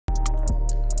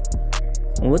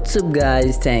What's up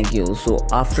guys, thank you. So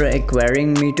after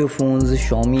acquiring Me Too phones,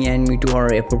 Xiaomi and Me Too are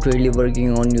reportedly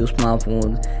working on new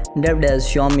smartphones dubbed as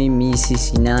Xiaomi Mi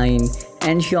CC9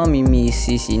 and Xiaomi Mi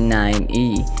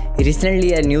CC9e.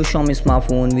 Recently a new Xiaomi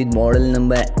smartphone with model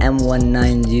number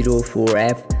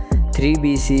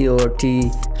M1904F3BC or T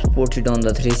spotted on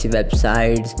the 3C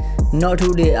websites. Now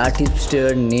today a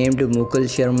tipster named Mukul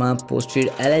Sharma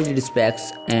posted alleged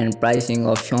specs and pricing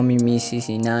of Xiaomi Mi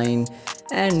CC9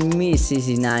 and Mi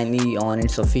CC9e on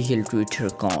its official Twitter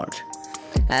account.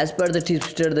 As per the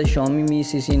tipster, the Xiaomi Mi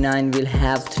CC9 will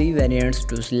have three variants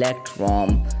to select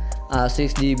from. A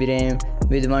 6GB RAM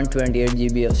with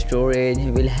 128GB of storage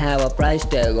will have a price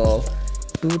tag of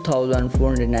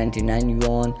 2,499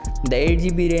 yuan. The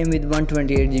 8GB RAM with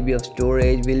 128GB of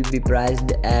storage will be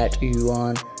priced at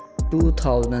yuan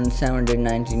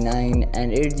 2,799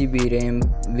 and 8GB RAM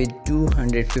with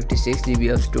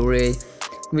 256GB of storage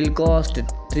will cost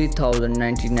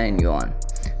 3,099 yuan.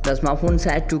 The smartphone is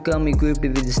said to come equipped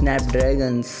with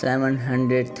Snapdragon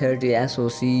 730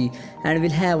 SoC and will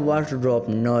have water drop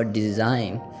node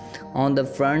design. On the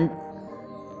front,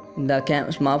 the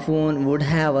smartphone would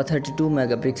have a 32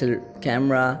 megapixel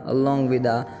camera along with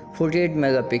a 48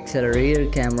 megapixel rear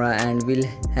camera and will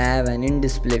have an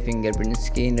in-display fingerprint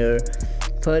scanner.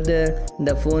 Further,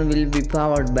 the phone will be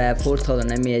powered by a 4000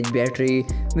 mAh battery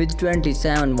with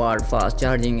 27 watt fast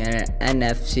charging and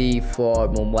NFC for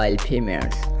mobile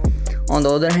payments. On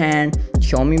the other hand,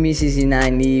 Xiaomi Mi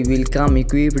CC9e will come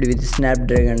equipped with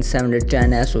Snapdragon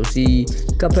 710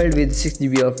 SoC coupled with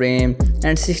 6GB of RAM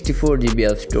and 64GB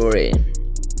of storage.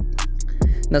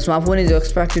 The smartphone is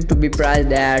expected to be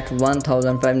priced at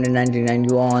 1,599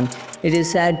 yuan. It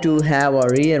is said to have a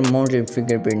rear-mounted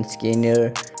fingerprint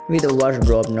scanner with a water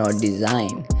drop node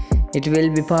design. It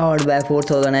will be powered by a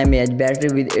 4000 mAh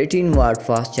battery with 18 watt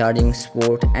fast charging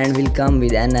support and will come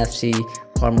with NFC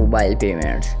for mobile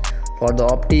payments. For the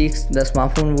optics, the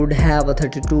smartphone would have a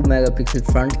 32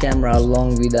 megapixel front camera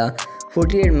along with a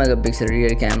 48 megapixel rear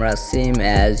camera, same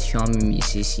as Xiaomi Mi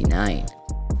CC9.